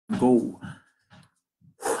go,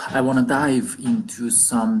 I want to dive into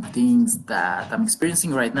some things that I'm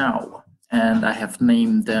experiencing right now, and I have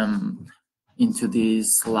named them into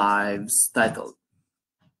this live's title.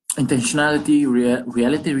 Intentionality,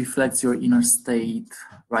 reality reflects your inner state,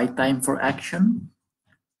 right time for action,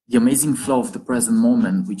 the amazing flow of the present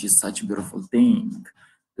moment, which is such a beautiful thing,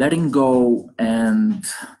 letting go, and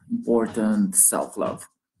important self-love.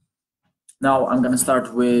 Now I'm going to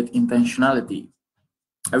start with intentionality.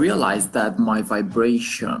 I realized that my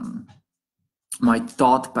vibration, my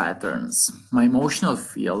thought patterns, my emotional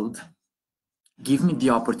field give me the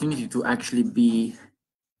opportunity to actually be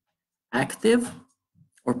active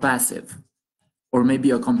or passive, or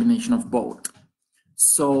maybe a combination of both.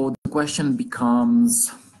 So the question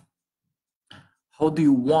becomes, how do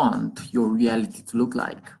you want your reality to look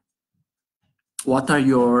like? What are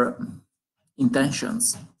your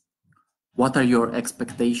intentions? What are your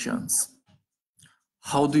expectations?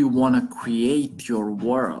 How do you want to create your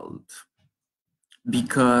world?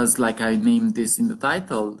 Because, like I named this in the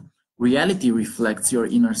title, reality reflects your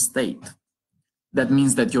inner state. That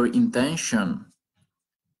means that your intention,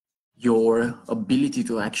 your ability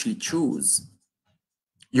to actually choose,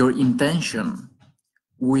 your intention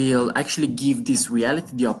will actually give this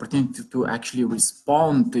reality the opportunity to actually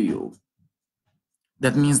respond to you.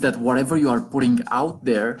 That means that whatever you are putting out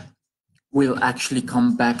there will actually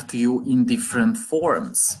come back to you in different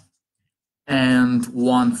forms. And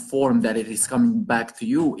one form that it is coming back to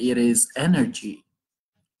you, it is energy.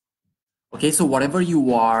 Okay, so whatever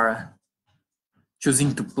you are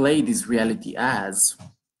choosing to play this reality as,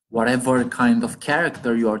 whatever kind of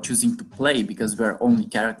character you are choosing to play, because we're only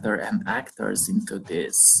character and actors into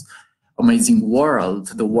this amazing world.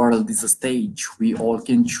 The world is a stage. We all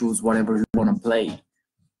can choose whatever we want to play.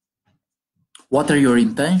 What are your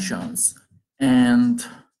intentions? And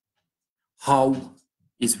how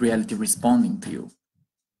is reality responding to you?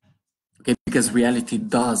 Okay, because reality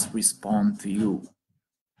does respond to you.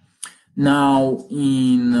 Now,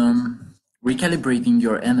 in recalibrating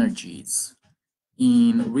your energies,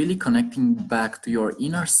 in really connecting back to your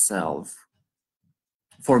inner self,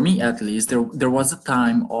 for me at least, there was a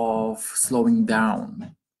time of slowing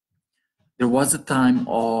down. There was a time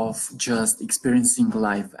of just experiencing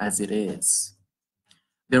life as it is.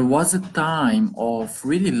 There was a time of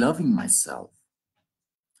really loving myself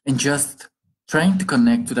and just trying to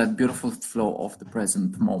connect to that beautiful flow of the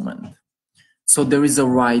present moment. So there is a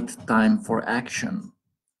right time for action.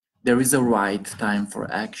 There is a right time for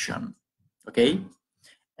action, okay?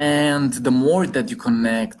 And the more that you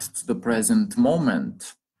connect to the present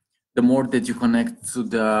moment, the more that you connect to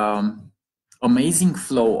the amazing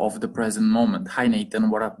flow of the present moment. Hi, Nathan,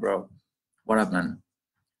 what up, bro? What up, man?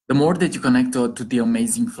 The more that you connect to the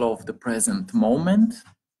amazing flow of the present moment,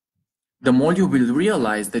 the more you will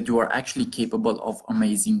realize that you are actually capable of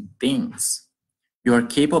amazing things. You are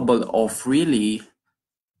capable of really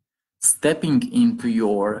stepping into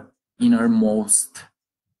your innermost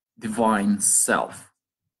divine self.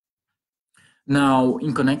 Now,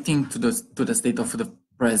 in connecting to the state of the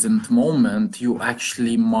present moment, you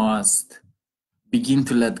actually must begin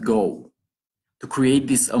to let go, to create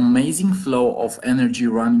this amazing flow of energy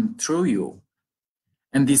running through you.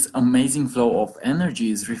 And this amazing flow of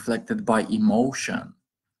energy is reflected by emotion,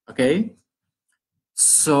 okay?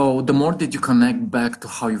 So the more that you connect back to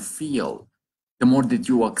how you feel, the more that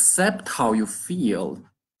you accept how you feel,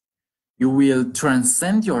 you will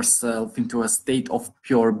transcend yourself into a state of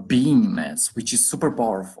pure beingness, which is super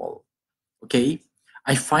powerful, okay?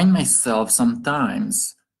 I find myself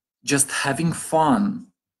sometimes just having fun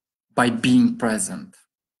by being present,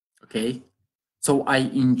 okay? So I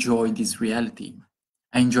enjoy this reality.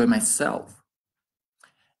 I enjoy myself.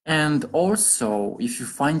 And also, if you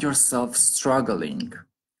find yourself struggling,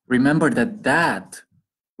 remember that that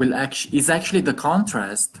is actually the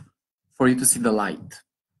contrast for you to see the light.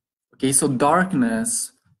 Okay, so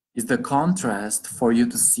darkness is the contrast for you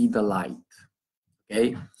to see the light.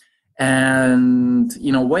 Okay, and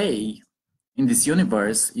in a way, in this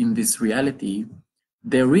universe, in this reality,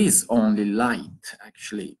 there is only light,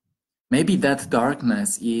 actually. Maybe that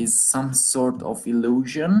darkness is some sort of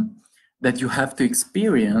illusion that you have to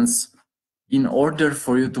experience in order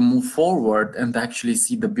for you to move forward and actually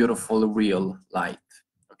see the beautiful real light,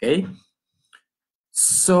 okay?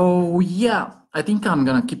 So yeah, I think I'm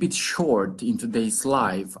gonna keep it short in today's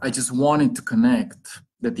live. I just wanted to connect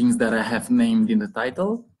the things that I have named in the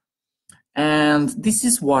title. And this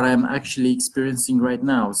is what I'm actually experiencing right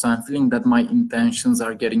now. So I'm feeling that my intentions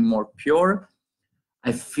are getting more pure.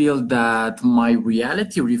 I feel that my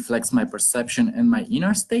reality reflects my perception and my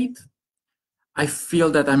inner state. I feel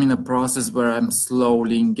that I'm in a process where I'm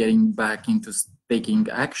slowly getting back into taking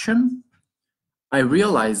action. I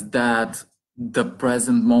realize that the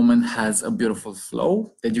present moment has a beautiful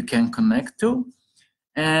flow that you can connect to.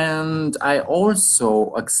 And I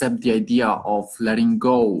also accept the idea of letting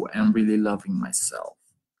go and really loving myself.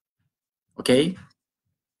 Okay?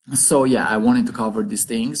 So, yeah, I wanted to cover these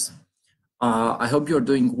things. I hope you're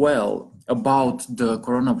doing well. About the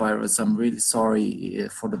coronavirus, I'm really sorry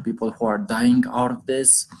for the people who are dying out of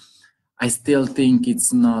this. I still think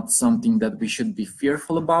it's not something that we should be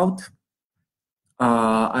fearful about.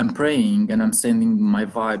 I'm praying and I'm sending my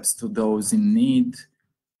vibes to those in need.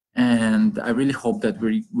 And I really hope that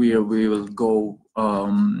we will go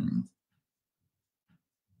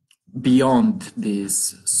beyond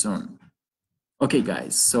this soon. Okay,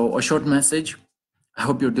 guys, so a short message. I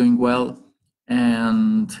hope you're doing well.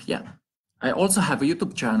 And yeah, I also have a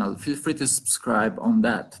YouTube channel. Feel free to subscribe on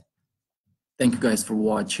that. Thank you guys for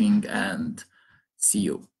watching and see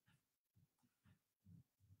you.